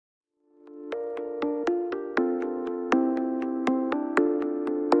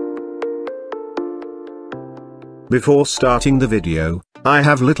Before starting the video, I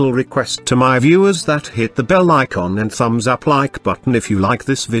have little request to my viewers that hit the bell icon and thumbs up like button if you like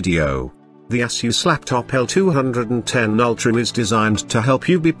this video. The ASUS Laptop L210 Ultra is designed to help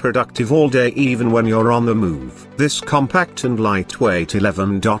you be productive all day even when you're on the move. This compact and lightweight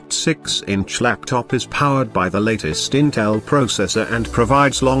 11.6-inch laptop is powered by the latest Intel processor and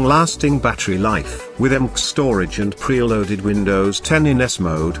provides long-lasting battery life. With eMMC storage and preloaded Windows 10 in S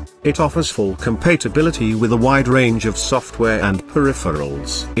mode, it offers full compatibility with a wide range of software and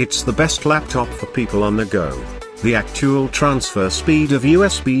peripherals. It's the best laptop for people on the go. The actual transfer speed of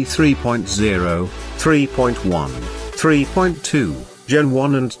USB 3.0, 3.1, 3.2, Gen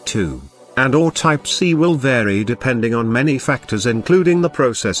 1 and 2, and/or Type-C will vary depending on many factors including the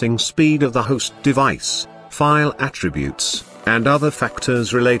processing speed of the host device, file attributes, and other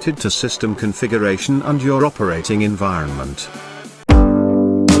factors related to system configuration and your operating environment.